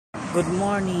Good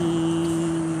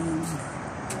morning.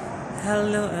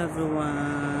 Hello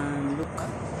everyone. Look,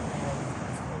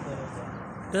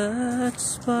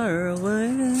 that's far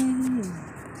away.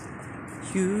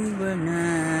 You were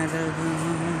not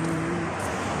alone.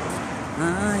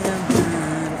 I am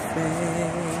not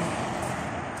afraid.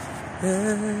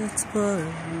 That's far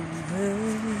away.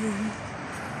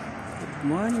 Good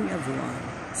morning everyone.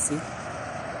 See?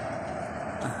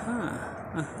 Aha.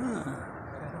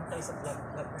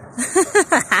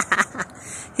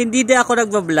 Hindi di ako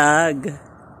nagba-vlog.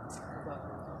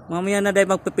 Mamaya na dahil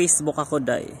magpa-Facebook ako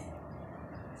dahil.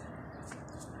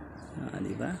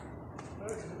 Di ba?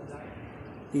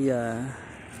 Yeah.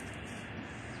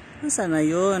 Nasaan na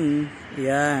yun?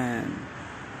 Yan.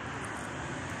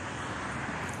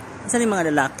 Nasaan yung mga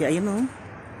lalaki? Ayun oh.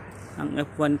 Ang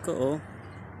F1 ko oh.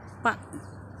 Pa.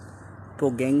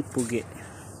 Pugeng-pugi.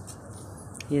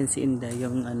 Yan si Inday,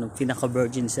 yung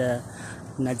pinaka-virgin sa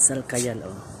Nadsal Kayal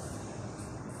oh.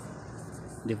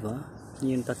 'Di ba?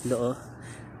 Yung tatlo oh.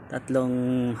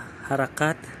 Tatlong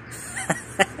harakat.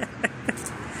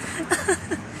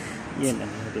 Yan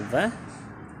 'di ba?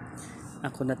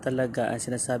 Ako na talaga ang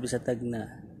sinasabi sa tagna.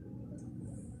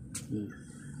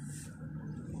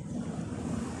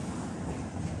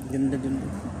 Ganda dun.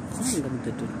 Ang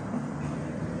ganda dun.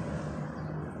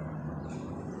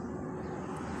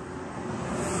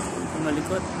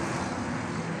 Malikot.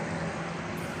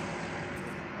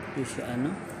 Di siya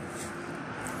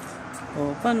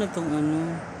O, paano itong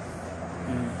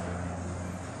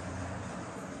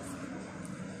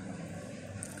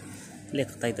Lek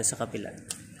tayo sa kapila.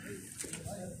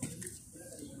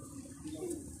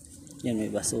 Yan,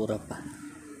 may basura pa.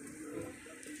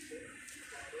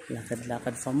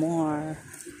 Lakad-lakad for more.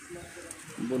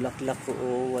 Bulaklak ko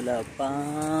wala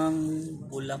pang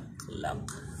bulaklak.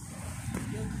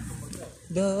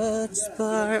 That's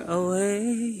far away.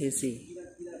 You see?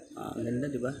 Ang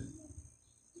ganda, di ba?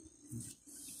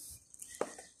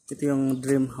 Ito yung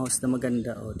dream house na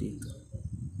maganda dito.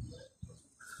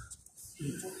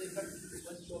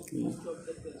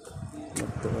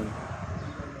 Doon.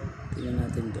 Tingnan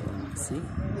natin doon. See?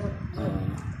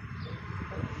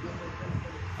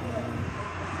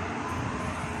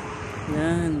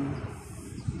 Yan.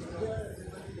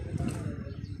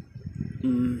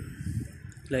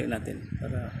 Play natin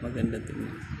para maganda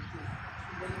tingnan.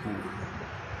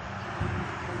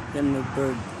 Yan may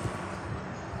bird.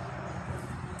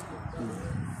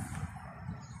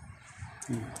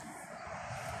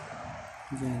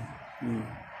 Yan.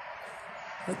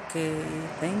 Okay,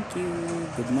 thank you.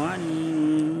 Good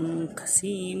morning,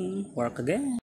 Qassim. Work again.